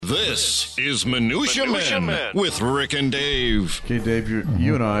This is Minutia Men with Rick and Dave. Okay, Dave,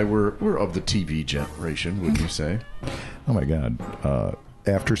 you and I, we're of the TV generation, would you say? Oh, my God.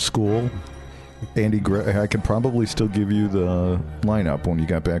 After school, I could probably still give you the lineup when you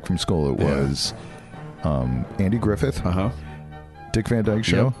got back from school. It was Andy Griffith, Dick Van Dyke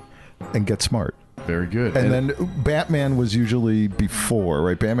Show, and Get Smart. Very good. And then Batman was usually before,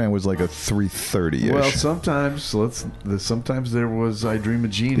 right? Batman was like a 3:30-ish. Well, sometimes there was I Dream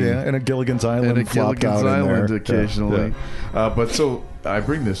of Jeannie. Yeah, and a Gilligan's Island and a Gilligan's Island occasionally. Yeah. But so I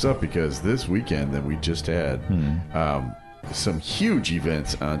bring this up because this weekend that we just had some huge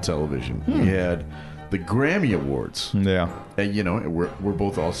events on television. We had the Grammy Awards. Yeah. And, we're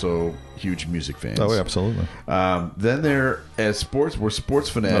both also huge music fans. Oh, absolutely. Then we're sports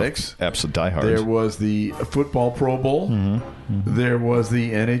fanatics. Absolute diehards. There was the football Pro Bowl. There was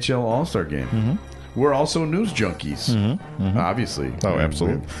the NHL All-Star Game. We're also news junkies, obviously. Oh,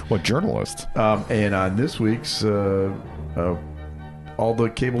 absolutely. What journalists? And on this week's all the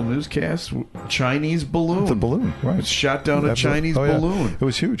cable newscasts, Chinese balloon. The balloon, right. It shot down a Chinese balloon. It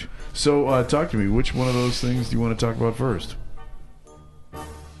was huge. So talk to me. Which one of those things do you want to talk about first?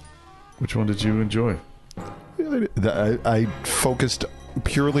 Which one did you enjoy? I focused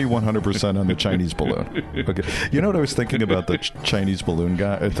purely 100% on the Chinese balloon. Okay. You know what I was thinking about the Chinese balloon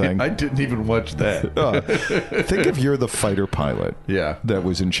guy thing? I didn't even watch that. Think if you're the fighter pilot that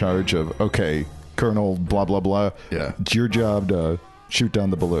was in charge of, Colonel blah, blah, blah. Yeah. It's your job to shoot down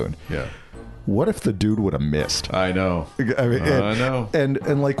the balloon. Yeah. What if the dude would have missed? I know. I know.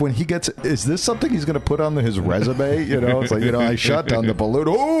 And like when he gets, is this something he's going to put on his resume? It's like, I shot down the balloon.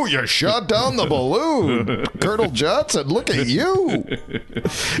 Oh, you shot down the balloon, Colonel Johnson. Look at you.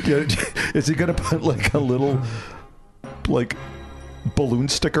 Is he going to put like a little, balloon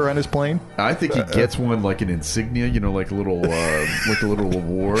sticker on his plane? I think he gets one like an insignia, like a little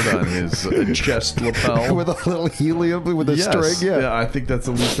award on his chest lapel with a little helium with a string. Yeah, I think that's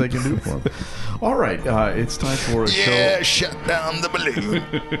the least they can do for him. All right, it's time for a show. Yeah, shut down the balloon.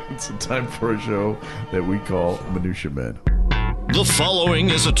 It's time for a show that we call Minutia Men. The following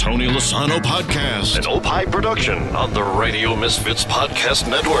is a Tony Lasano podcast, an Opie production on the Radio Misfits Podcast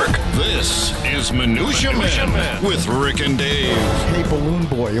Network. This is Minutia Men with Rick and Dave. Hey, Balloon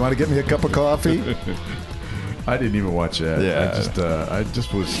Boy, you want to get me a cup of coffee? I didn't even watch that. Yeah. I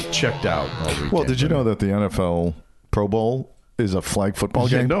just was checked out all weekend. Well, did you know that the NFL Pro Bowl is a flag football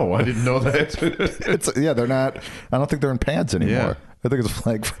game? No, I didn't know that. They're not. I don't think they're in pads anymore. Yeah. I think it's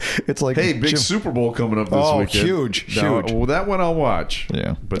flag. It's like big Super Bowl coming up this weekend. Huge. Well, that one I'll watch.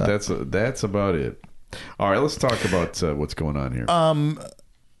 Yeah, but that's about it. All right, let's talk about what's going on here.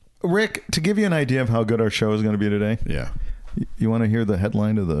 Rick, to give you an idea of how good our show is going to be today. Yeah. You want to hear the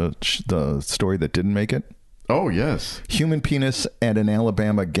headline of the story that didn't make it? Oh yes. Human penis at an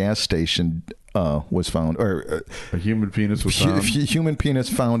Alabama gas station was found, or a human penis was found. Human penis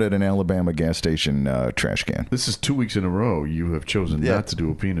found at an Alabama gas station trash can. This is 2 weeks in a row you have chosen not to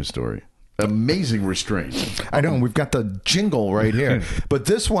do a penis story. Amazing restraint. I know. We've got the jingle right here, but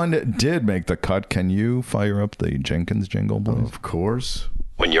this one did make the cut. Can you fire up the Jenkins jingle, please? Of course.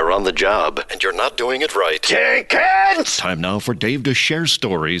 When you're on the job and you're not doing it right. Jenkins! Time now for Dave to share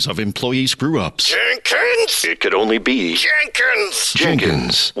stories of employee screw-ups. Jenkins! It could only be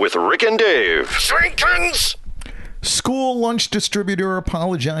Jenkins with Rick and Dave. Jenkins! School lunch distributor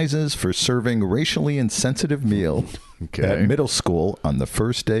apologizes for serving racially insensitive meal at middle school on the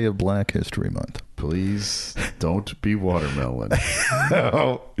first day of Black History Month. Please don't be watermelon.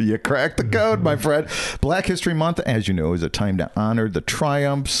 Oh, you cracked the code, my friend. Black History Month, as you know, is a time to honor the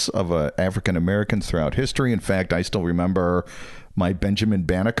triumphs of African Americans throughout history. In fact, I still remember my Benjamin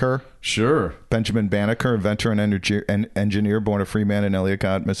Banneker. Sure. Benjamin Banneker, inventor and engineer, born a free man in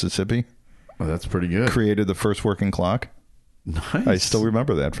Ellicott, Mississippi. Oh, that's pretty good. Created the first working clock. Nice. I still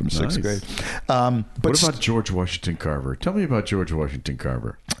remember that from sixth grade. But what about George Washington Carver? Tell me about George Washington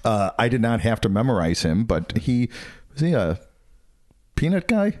Carver. I did not have to memorize him, but was he a peanut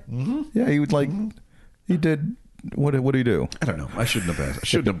guy? Mm-hmm. Yeah, he would he did. What did he do? I don't know. I shouldn't have asked. I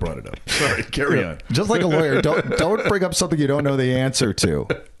shouldn't have brought it up. Sorry. Carry on. Just like a lawyer, don't bring up something you don't know the answer to.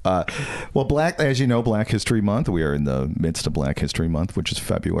 Well, as you know, Black History Month. We are in the midst of Black History Month, which is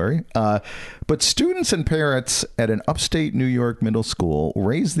February. But students and parents at an upstate New York middle school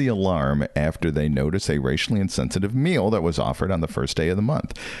raised the alarm after they noticed a racially insensitive meal that was offered on the first day of the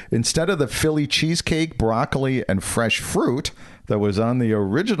month. Instead of the Philly cheesecake, broccoli, and fresh fruit that was on the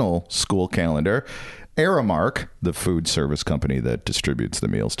original school calendar, Aramark, the food service company that distributes the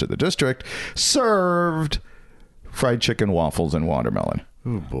meals to the district, served fried chicken, waffles, and watermelon.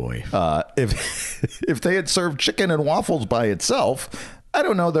 Oh, boy. If they had served chicken and waffles by itself, I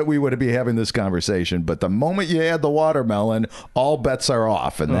don't know that we would be having this conversation, but the moment you add the watermelon, all bets are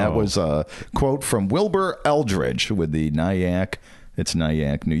off. And that was a quote from Wilbur Eldridge with the Nyack. It's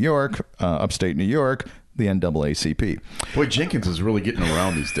Nyack, New York, upstate New York, the NAACP. Boy, Jenkins is really getting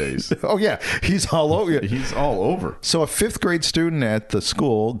around these days. Oh, yeah. He's all over. He's all over. So a fifth grade student at the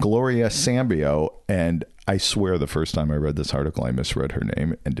school, Gloria Sambio, and I swear the first time I read this article, I misread her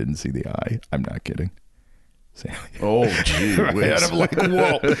name and didn't see the I. I'm not kidding. Oh, gee whiz. I'm like,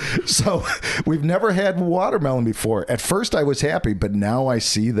 whoa. So we've never had watermelon before. At first I was happy, but now I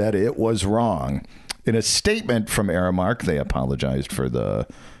see that it was wrong. In a statement from Aramark, they apologized for the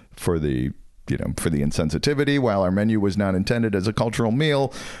insensitivity. While our menu was not intended as a cultural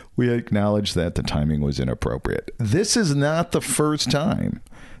meal, we acknowledge that the timing was inappropriate. This is not the first time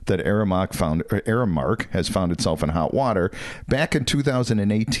that Aramark has found itself in hot water. Back in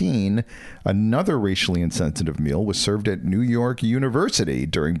 2018, another racially insensitive meal was served at New York University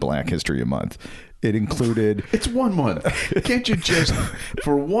during Black History Month. It included... It's 1 month. Can't you just,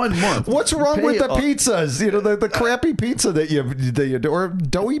 for 1 month... What's wrong with the pizzas? You know, the crappy pizza that you or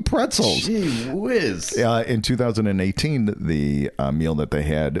doughy pretzels. Gee whiz. In 2018, the meal that they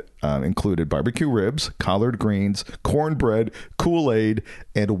had included barbecue ribs, collard greens, cornbread, Kool-Aid,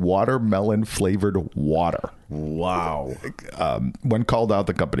 and watermelon-flavored water. Wow. When called out,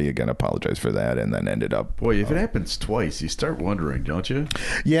 the company again apologized for that and then ended up... Boy, if it happens twice, you start wondering, don't you?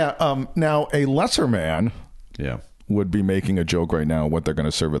 Yeah. Now, a lesser man would be making a joke right now what they're going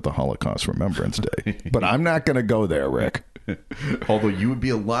to serve at the Holocaust Remembrance Day. But I'm not going to go there, Rick. Although you would be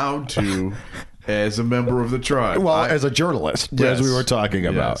allowed to as a member of the tribe. Well, as a journalist, as we were talking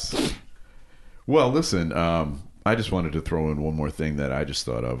about. Yes. Well, listen... I just wanted to throw in one more thing that I just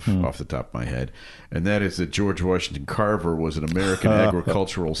thought of off the top of my head, and that is that George Washington Carver was an American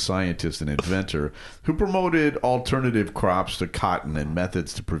agricultural scientist and inventor who promoted alternative crops to cotton and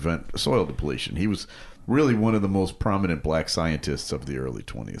methods to prevent soil depletion. He was really one of the most prominent black scientists of the early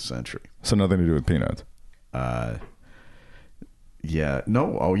 20th century. So nothing to do with peanuts? Yeah.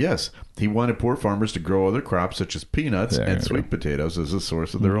 No. Oh, yes. He wanted poor farmers to grow other crops such as peanuts and sweet potatoes as a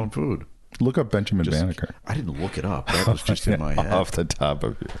source of their own food. Look up Benjamin Banneker. I didn't look it up. That was just in my head. Off the top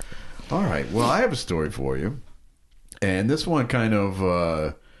of you. All right. Well, I have a story for you. And this one kind of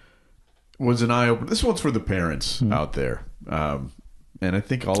was an eye-opener. This one's for the parents out there. And I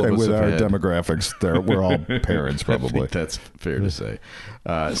think all of us with have our had... demographics, we're all parents, probably. I think that's fair to say.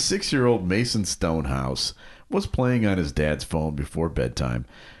 6-year-old Mason Stonehouse was playing on his dad's phone before bedtime.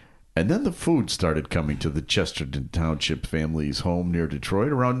 And then the food started coming to the Chesterton Township family's home near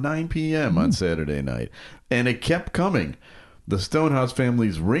Detroit around 9 p.m. on Saturday night. And it kept coming. The Stonehouse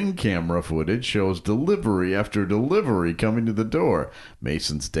family's Ring camera footage shows delivery after delivery coming to the door.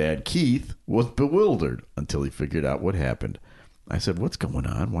 Mason's dad, Keith, was bewildered until he figured out what happened. I said, "What's going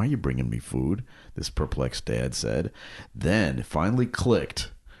on? Why are you bringing me food?" This perplexed dad said. Then it finally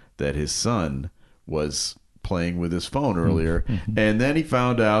clicked that his son was playing with his phone earlier, and then he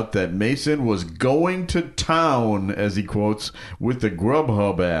found out that Mason was going to town, as he quotes, with the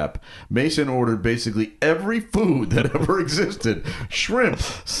Grubhub app. Mason ordered basically every food that ever existed: shrimp,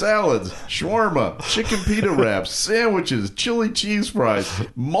 salads, shawarma, chicken pita wraps, sandwiches, chili cheese fries,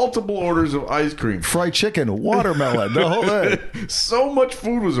 multiple orders of ice cream, fried chicken, watermelon, the whole thing. So much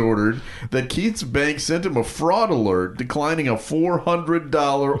food was ordered that Keith's bank sent him a fraud alert declining a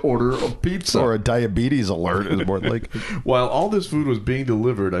 $400 order of pizza. Or a diabetes alert. Is more like. While all this food was being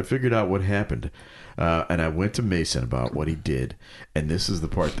delivered, I figured out what happened. And I went to Mason about what he did. And this is the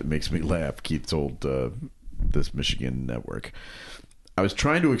part that makes me laugh. Keith told this Michigan network. I was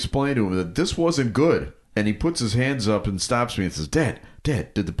trying to explain to him that this wasn't good. And he puts his hands up and stops me and says, Dad,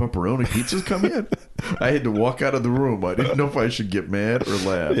 did the pepperoni pizzas come in? I had to walk out of the room. I didn't know if I should get mad or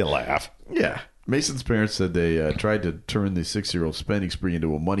laugh. You laugh. Yeah. Mason's parents said they tried to turn the 6-year-old spending spree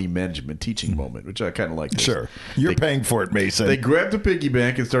into a money management teaching moment, which I kind of like. Sure. You're paying for it, Mason. They grabbed a piggy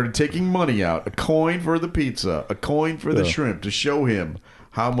bank and started taking money out. A coin for the pizza, a coin for the shrimp, to show him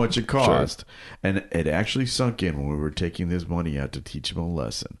how much it cost. Sure. And it actually sunk in when we were taking this money out to teach him a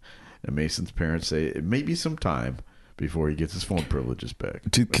lesson. And Mason's parents say it may be some time before he gets his phone privileges back.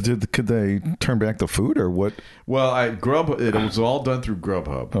 Could they turn back the food or what? Well, it was all done through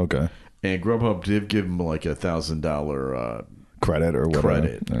Grubhub. Okay. And Grubhub did give him like $1,000 credit or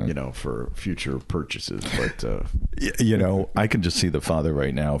whatever. For future purchases. But I can just see the father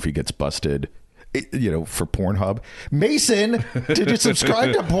right now if he gets busted. For Pornhub. Mason, did you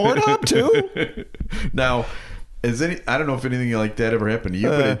subscribe to Pornhub too? Now, I don't know if anything like that ever happened to you,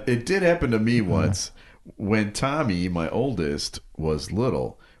 but it did happen to me once when Tommy, my oldest, was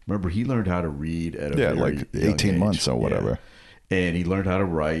little. Remember, he learned how to read at a very like 18 young months age. or whatever. Yeah. and he learned how to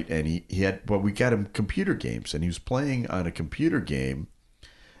write, and he had, well, we got him computer games, and he was playing on a computer game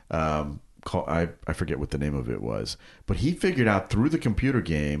called, I forget what the name of it was, but he figured out through the computer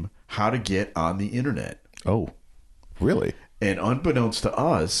game how to get on the internet. Oh, really? And unbeknownst to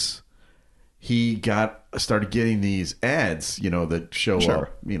us, he started getting these ads, that show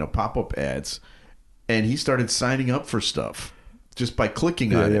up, pop-up ads, and he started signing up for stuff just by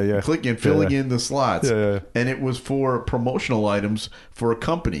clicking on it, clicking and filling in the slots. And it was for promotional items for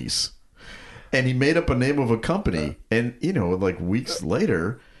companies. And he made up a name of a company. And, like weeks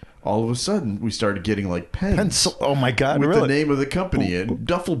later, all of a sudden, we started getting like pens. Oh, my God. With really? the name of the company and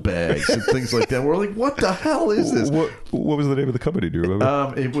duffel bags and things like that. We're like, what the hell is this? What was the name of the company? Do you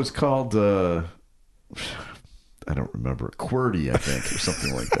remember? It was called, I don't remember, QWERTY, I think, or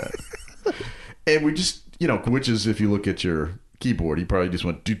something like that. And we just, which is, if you look at your keyboard, he probably just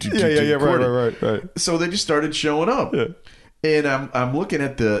went right. So they just started showing up. Yeah. And I'm looking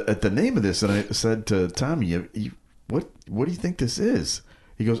at the name of this, and I said to Tommy, what do you think this is?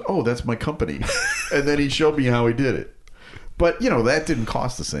 He goes, oh, that's my company. And then he showed me how he did it. But, that didn't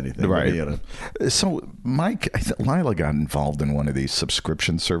cost us anything. Right. So Mike, Lila got involved in one of these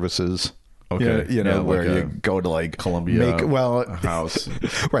subscription services. Okay. Where you go to like Columbia House.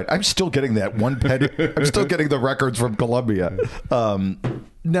 Right. I'm still getting that one penny. I'm still getting the records from Columbia.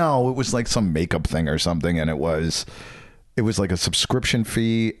 No, it was like some makeup thing or something. And it was like a subscription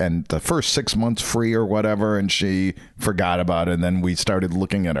fee and the first 6 months free or whatever. And she forgot about it. And then we started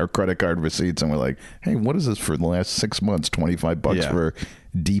looking at our credit card receipts and we're like, hey, what is this for the last 6 months? $25 for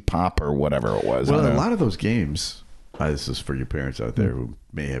Depop or whatever it was. Well, a lot of those games, this is for your parents out there who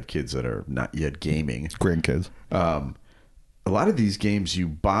may have kids that are not yet gaming. Grandkids. A lot of these games you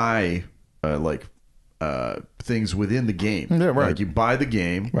buy things within the game. Yeah, right. Like you buy the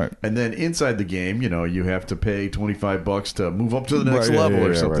game, right, and then inside the game, you have to pay $25 to move up to the next level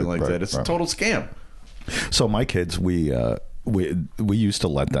or something like that. It's a total scam. So my kids, we used to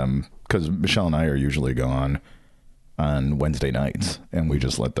let them, because Michelle and I are usually gone on Wednesday nights, and we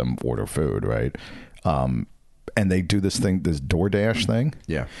just let them order food, right? And they do this DoorDash thing.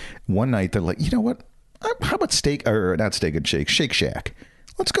 Yeah. One night they're like, you know what? How about Shake Shack?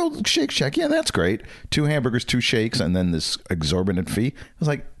 Let's go Shake Shack. Yeah, that's great. 2 hamburgers, 2 shakes, and then this exorbitant fee. It was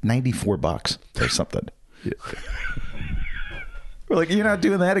like $94 or something. Yeah. We're like, you're not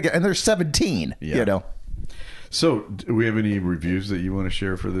doing that again. And they're 17, So, do we have any reviews that you want to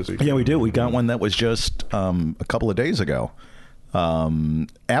share for this week? Yeah, we do. We got one that was just a couple of days ago.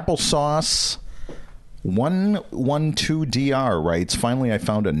 Applesauce 112DR writes, finally I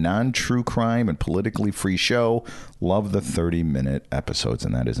found a non-true crime and politically free show. Love the 30-minute episodes,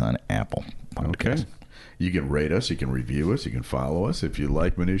 and that is on Apple Podcast. Okay. You can rate us, you can review us, you can follow us. If you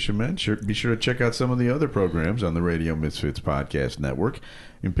like Minutia Men, be sure to check out some of the other programs on the Radio Misfits Podcast Network.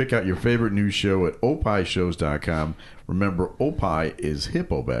 You can pick out your favorite news show at opishows.com. Remember, Opie is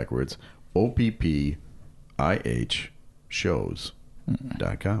hippo backwards. OPPIH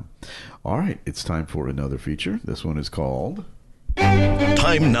shows.com. All right, it's time for another feature. This one is called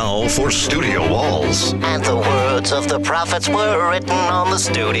Time Now for Studio Walls. And the words of the prophets were written on the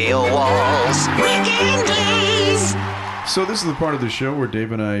studio walls. Rick Dave. So this is the part of the show where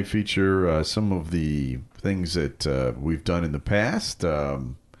Dave and I feature some of the things that we've done in the past,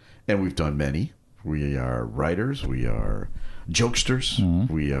 and we've done many. We are writers, we are jokesters,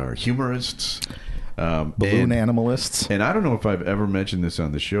 we are humorists, balloon animalists. And I don't know if I've ever mentioned this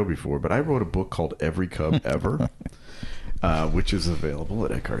on the show before, but I wrote a book called Every Cub Ever, which is available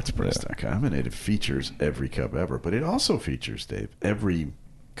at eckhartspress.com, and it features every Cub ever. But it also features, Dave, every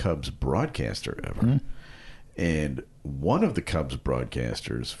Cubs broadcaster ever. And one of the Cubs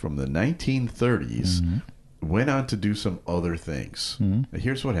broadcasters from the 1930s went on to do some other things. Now,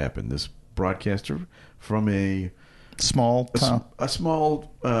 here's what happened. This broadcaster from a small,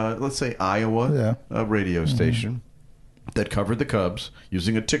 let's say Iowa radio station that covered the Cubs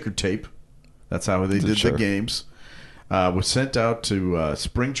using a ticker tape. That's how they did the games. Was sent out to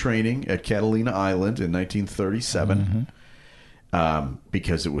spring training at Catalina Island in 1937.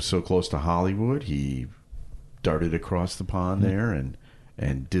 Because it was so close to Hollywood, he darted across the pond there and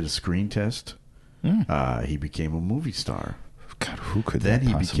did a screen test. He became a movie star. God, who could then that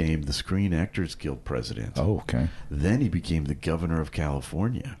he possibly... became the Screen Actors Guild president. Oh, okay. Then he became the governor of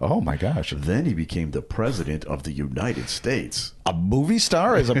California. Oh, my gosh. Then he became the president of the United States. A movie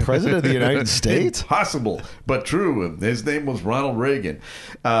star as a president of the United States? Impossible, but true. His name was Ronald Reagan.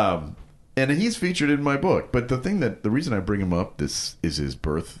 And he's featured in my book. But the reason I bring him up, this is his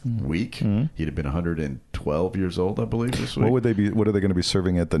birth week. He'd have been 112 years old, I believe, this week. What are they going to be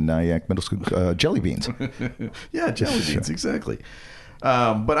serving at the Nyack Middle School? Jelly beans. Yeah, jelly beans, exactly.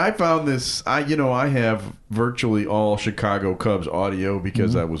 But I found this. I have virtually all Chicago Cubs audio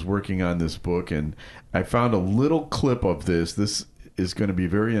because I was working on this book, and I found a little clip of this. This is going to be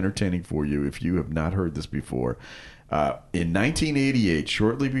very entertaining for you if you have not heard this before. In 1988,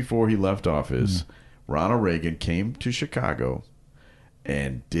 shortly before he left office, Ronald Reagan came to Chicago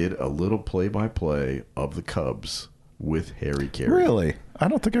and did a little play-by-play of the Cubs with Harry Carey. Really? I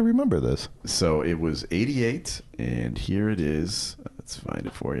don't think I remember this. So it was 88, and here it is. Let's find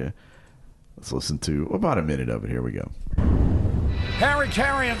it for you. Let's listen to about a minute of it. Here we go. Harry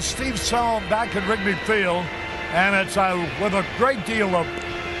Carey and Steve Stone back at Wrigley Field, and it's with a great deal of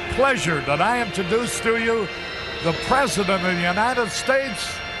pleasure that I introduce to you the President of the United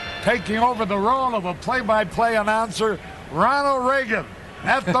States taking over the role of a play-by-play announcer, Ronald Reagan,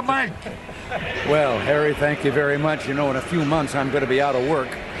 at the mic. Well, Harry, thank you very much. You know, in a few months I'm going to be out of work,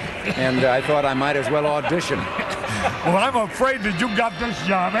 and I thought I might as well audition. Well, I'm afraid that you got this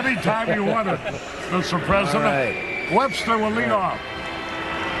job anytime you want it, Mr. President. All right. Webster will lead off.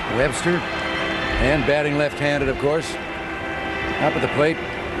 Webster, and batting left-handed, of course. Up at the plate,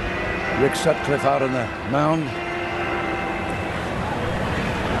 Rick Sutcliffe out on the mound.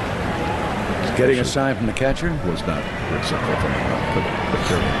 Getting a sign from the catcher. Was not Rick Sutcliffe on the mound, but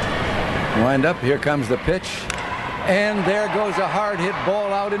sure. Wind up, here comes the pitch. And there goes a hard hit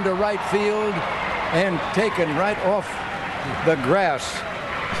ball out into right field and taken right off the grass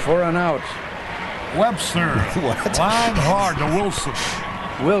for an out. Webster, line hard to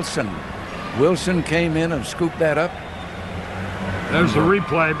Wilson. Wilson came in and scooped that up. There's the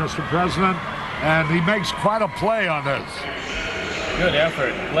replay, Mr. President, and he makes quite a play on this. Good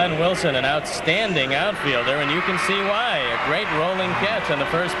effort. Glenn Wilson, an outstanding outfielder, and you can see why. A great rolling catch on the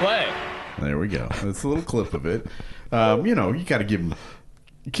first play. There we go. That's a little clip of it. You got to give him...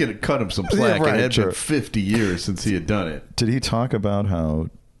 You could cut him some slack. Right, it had been 50 years since he had done it. Did he talk about how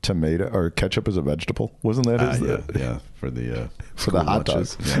tomato or ketchup is a vegetable? Wasn't that his? Yeah, for the hot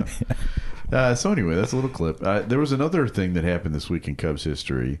dogs. Yeah. So anyway, that's a little clip. There was another thing that happened this week in Cubs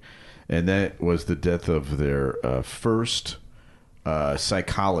history, and that was the death of their first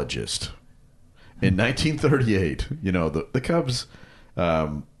psychologist in 1938. You know, the Cubs.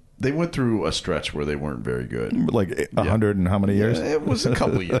 They went through a stretch where they weren't very good. Like 100 and how many years? Yeah, it was a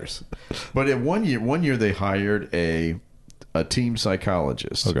couple of years. But at one year they hired a team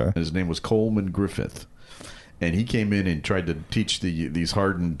psychologist. Okay. His name was Coleman Griffith. And he came in and tried to teach these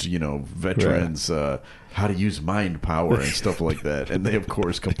hardened, veterans how to use mind power and stuff like that. And they, of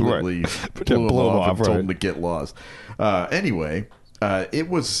course, completely blew him off and told him to get lost. Anyway,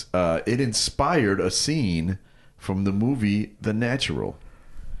 it inspired a scene from the movie The Natural.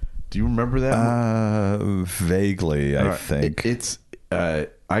 Do you remember that? Vaguely, I think.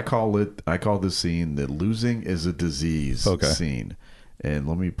 I call this scene the "losing is a disease" scene. And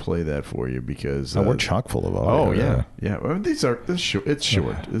let me play that for you because we're chock full of audio. Yeah. Well, it's short.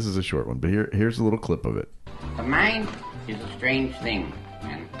 This is a short one, but here's a little clip of it. The mind is a strange thing,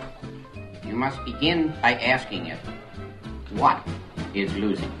 and you must begin by asking it, what is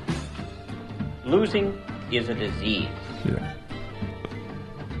losing? Losing is a disease. Yeah.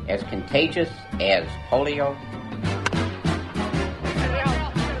 As contagious as polio.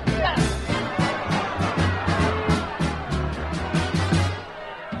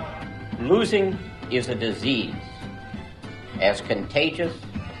 Losing is a disease as contagious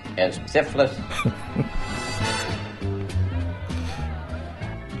as syphilis.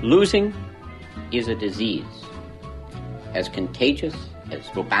 Losing is a disease as contagious as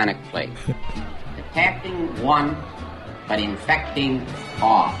bubonic plague. Attacking one, but infecting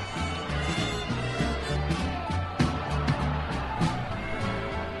all.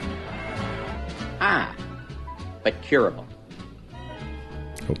 But curable.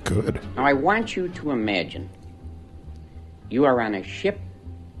 Oh, good. Now, I want you to imagine you are on a ship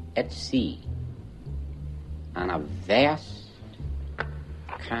at sea on a vast...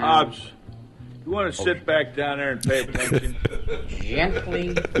 Hobbs, you want to sit back down there and pay attention? Gently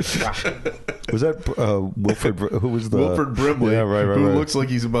rocking. Was that Wilford? Who was the Wilford Brimley? Yeah, right. Who looks like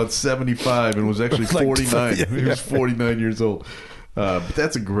he's about 75 and was actually 49. He was 49 years old. But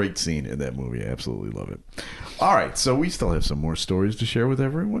that's a great scene in that movie. I absolutely love it. All right, so we still have some more stories to share with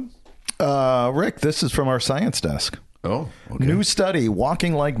everyone. Rick, this is from our science desk. Oh, okay. New study,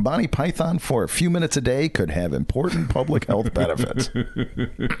 walking like Monty Python for a few minutes a day could have important public health benefits.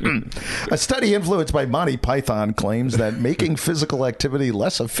 A study influenced by Monty Python claims that making physical activity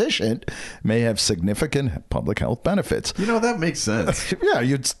less efficient may have significant public health benefits. You know, that makes sense. Yeah,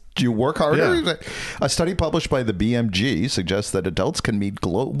 you work harder. Yeah. A study published by the BMG suggests that adults can meet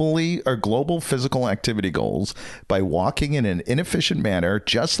global physical activity goals by walking in an inefficient manner,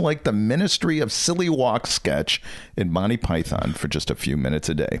 just like the Ministry of Silly Walk sketch in Monty Python, for just a few minutes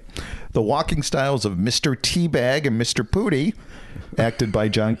a day. The walking styles of Mr. Teabag and Mr. Pooty, acted by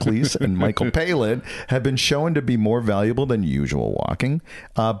John Cleese and Michael Palin, have been shown to be more valuable than usual walking,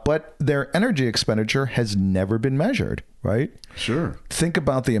 but their energy expenditure has never been measured, right? Sure. Think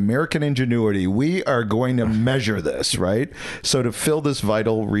about the American ingenuity. We are going to measure this, right? So to fill this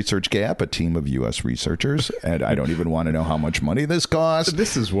vital research gap, a team of U.S. researchers, and I don't even want to know how much money this costs.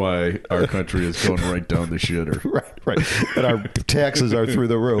 This is why our country is going right down the shitter. Right. And our taxes are through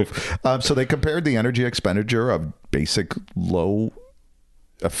the roof. So they compared the energy expenditure of basic low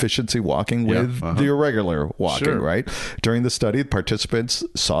efficiency walking with the irregular walking, right? During the study, participants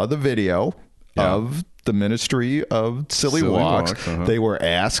saw the video of the Ministry of Silly Walks. They were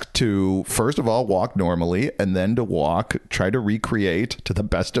asked to, first of all, walk normally, and then to try to recreate to the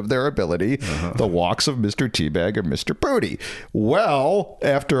best of their ability the walks of Mr. Teabag and Mr. Pooty. Well,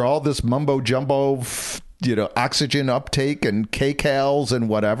 after all this mumbo jumbo, oxygen uptake and kcals and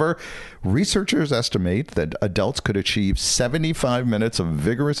whatever, researchers estimate that adults could achieve 75 minutes of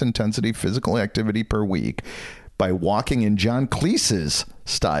vigorous intensity physical activity per week by walking in John Cleese's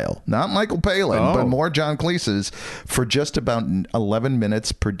style, not Michael Palin, but more John Cleese's, for just about 11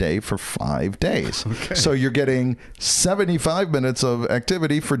 minutes per day for 5 days. Okay. So you're getting 75 minutes of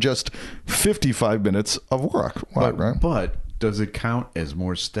activity for just 55 minutes of work. But does it count as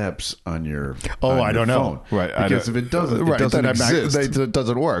more steps on your I don't phone? know. Right. Because if it doesn't, it doesn't exist. It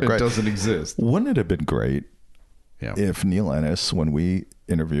doesn't work. It doesn't exist. Wouldn't it have been great if Neil Ennis, when we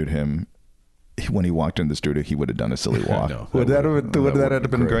interviewed him, when he walked in the studio, he would have done a silly walk? No, would that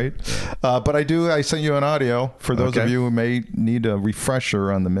have been great? Yeah. But I sent you an audio for those of you who may need a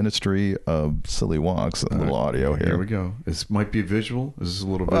refresher on the Ministry of Silly Walks. A little audio here. Here we go. This might be visual. Is this a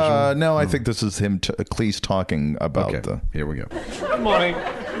little visual? No, I think this is him, Cleese, talking about the... Here we go. Good morning.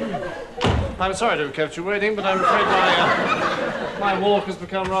 I'm sorry to have kept you waiting, but I'm afraid my walk has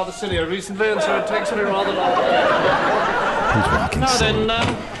become rather sillier recently, and so it takes me rather long. He's walking silly. Now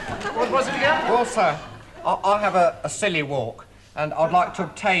then, what was it again? Well, sir, I have a silly walk, and I'd like to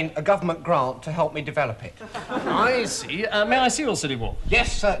obtain a government grant to help me develop it. I see. May I see your silly walk?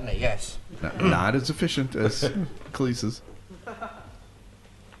 Yes, certainly, yes. Not as efficient as Cleese's.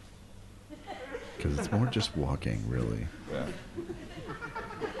 Because it's more just walking, really. Yeah.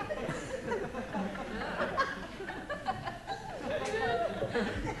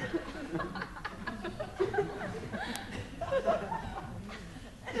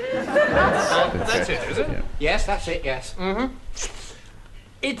 That's it, is it? Yeah. Yes, that's it, yes. Mm-hmm.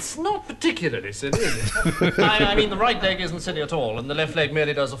 It's not particularly silly, is it? I mean, the right leg isn't silly at all, and the left leg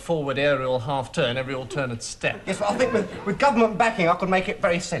merely does a forward aerial half-turn every alternate step. Yes, but I think with government backing, I could make it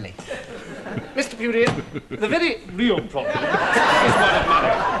very silly. Mr. Puri, the very real problem is one of money.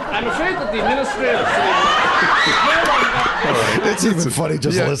 I'm afraid that the Ministry of It's even funny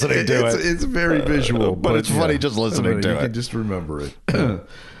just listening to it. It's very visual. But it's funny just listening to it. You can just remember it.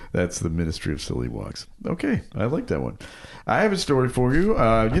 That's the Ministry of Silly Walks. Okay, I like that one. I have a story for you.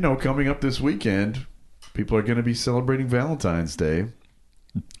 Coming up this weekend, people are going to be celebrating Valentine's Day.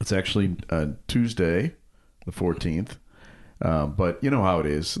 It's actually Tuesday, the 14th. But you know how it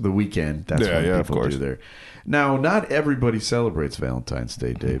is. The weekend, that's what people do there. Now, not everybody celebrates Valentine's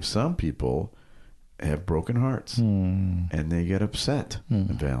Day, Dave. Some people have broken hearts, and they get upset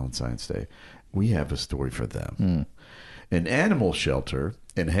on Valentine's Day. We have a story for them. An animal shelter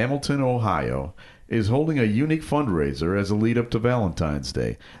in Hamilton, Ohio, is holding a unique fundraiser as a lead-up to Valentine's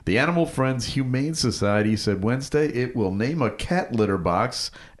Day. The Animal Friends Humane Society said Wednesday it will name a cat litter box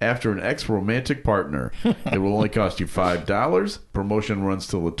after an ex-romantic partner. It will only cost you $5. Promotion runs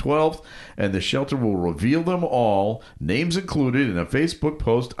till the 12th, and the shelter will reveal them all, names included, in a Facebook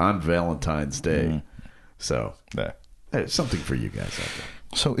post on Valentine's Day. So, that's something for you guys out there.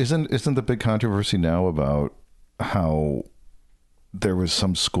 So isn't the big controversy now about how there was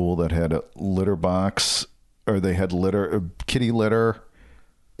some school that had a litter box, or they had kitty litter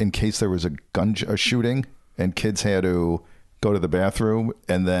in case there was a shooting and kids had to go to the bathroom,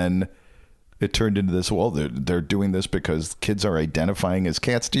 and then it turned into this. Well, they're doing this because kids are identifying as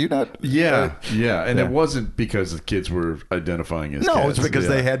cats. Do you not? Yeah, and it wasn't because the kids were identifying as cats. No, it's because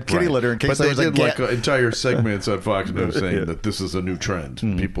they had kitty litter in case there was a cat. But they did entire segments on Fox News saying that this is a new trend.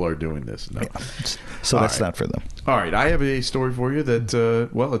 People are doing this. No. So that's not for them. All right, I have a story for you that,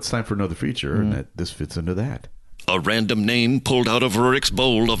 it's time for another feature, and this fits into that. A random name pulled out of Rick's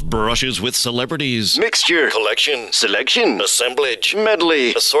bowl of brushes with celebrities. Mixture, collection, selection, assemblage,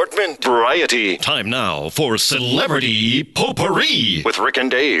 medley, assortment, variety. Time now for Celebrity Potpourri with Rick and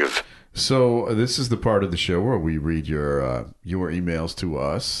Dave. So this is the part of the show where we read your emails to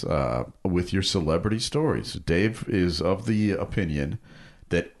us with your celebrity stories. Dave is of the opinion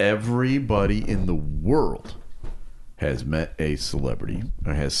that everybody in the world has met a celebrity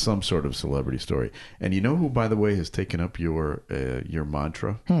or has some sort of celebrity story. And you know who, by the way, has taken up your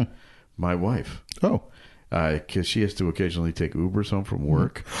mantra? My wife. Oh. Because she has to occasionally take Ubers home from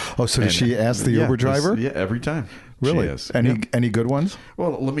work. Oh, so does she ask the Uber driver? Yeah, every time. Really? She has. Any good ones?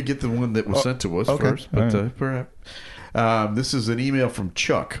 Well, let me get the one that was sent to us first. But perhaps. This is an email from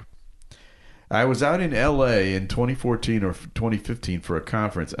Chuck. I was out in L.A. in 2014 or 2015 for a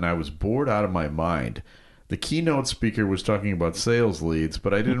conference, and I was bored out of my mind. The keynote speaker was talking about sales leads,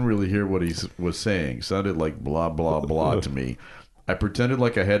 but I didn't really hear what he was saying. Sounded like blah, blah, blah to me. I pretended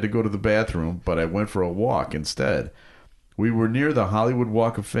like I had to go to the bathroom, but I went for a walk instead. We were near the Hollywood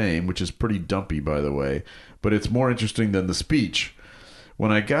Walk of Fame, which is pretty dumpy, by the way, but it's more interesting than the speech.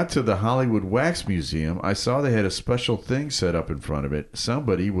 When I got to the Hollywood Wax Museum, I saw they had a special thing set up in front of it.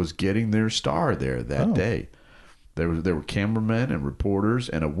 Somebody was getting their star there that day. There were cameramen and reporters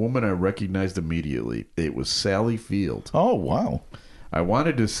and a woman I recognized immediately. It was Sally Field. Oh, wow. I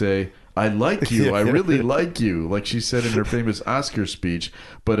wanted to say, I like you. I really like you, like she said in her famous Oscar speech,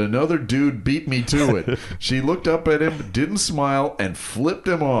 but another dude beat me to it. She looked up at him, didn't smile, and flipped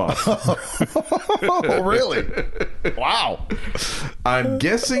him off. Oh, really? Wow. I'm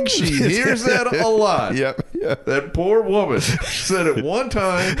guessing she hears that a lot. Yep. That poor woman said it one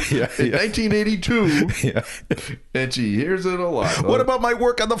time in 1982, and she hears it a lot. What about my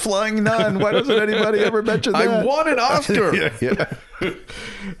work on The Flying Nun? Why doesn't anybody ever mention that? I won an Oscar.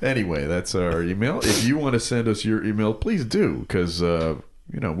 Anyway, that's our email. If you want to send us your email, please do, because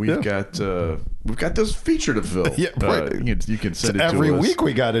we've got this feature to fill. Yeah, right. You can send it to us every week.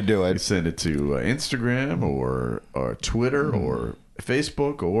 We got to do it. You send it to Instagram or Twitter or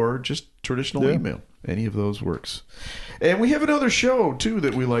Facebook or just traditional email. Any of those works. And we have another show too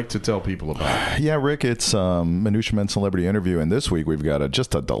that we like to tell people about. Yeah, Rick, it's Minutia Men Celebrity Interview, and this week we've got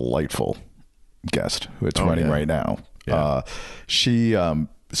just a delightful guest who it's running right now. Yeah. She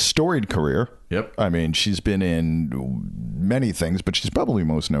storied career. Yep. I mean, she's been in many things, but she's probably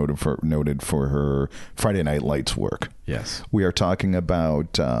most noted for her Friday Night Lights work. Yes. We are talking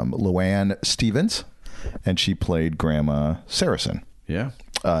about Luann Stevens, and she played Grandma Saracen. Yeah.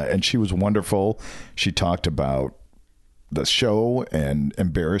 And she was wonderful. She talked about the show and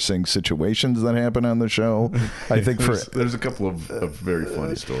embarrassing situations that happen on the show. I think there's a couple of very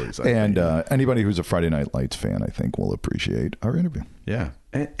funny stories. Anybody who's a Friday Night Lights fan, I think, will appreciate our interview. Yeah.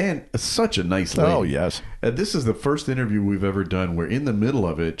 And such a nice lady. Oh, yes. This is the first interview we've ever done where in the middle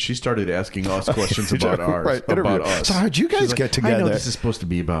of it, she started asking us questions about ours. Right, about us. So how'd you guys get together? I know this is supposed to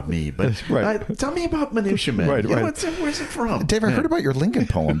be about me, but tell me about Minutia Men. Right. Where's it from? Dave, I heard about your Lincoln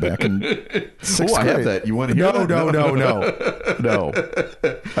poem back in 6th grade. I have that. You want to hear that? No.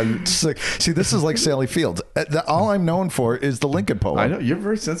 See, this is like Sally Fields. All I'm known for is the Lincoln poem. I know. You're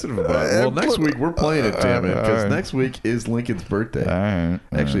very sensitive about it. Well, next week we're playing it, damn it, because next week is Lincoln's birthday. All right.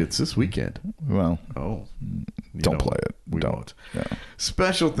 Actually, it's this weekend. Well, don't play it. We won't. Yeah.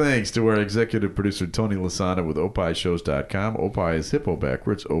 Special thanks to our executive producer, Tony Lasana with opishows.com. Opie is hippo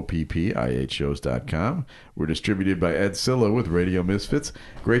backwards, OPPIH shows.com. We're distributed by Ed Silla with Radio Misfits.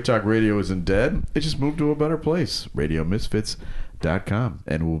 Great Talk Radio isn't dead. It just moved to a better place. RadioMisfits.com.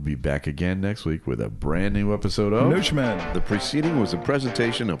 And we'll be back again next week with a brand new episode of Minutia Men. The preceding was a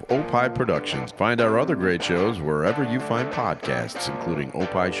presentation of Opie Productions. Find our other great shows wherever you find podcasts, including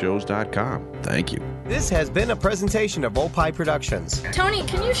opishows.com. Thank you. This has been a presentation of Opie Productions. Tony,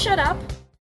 can you shut up?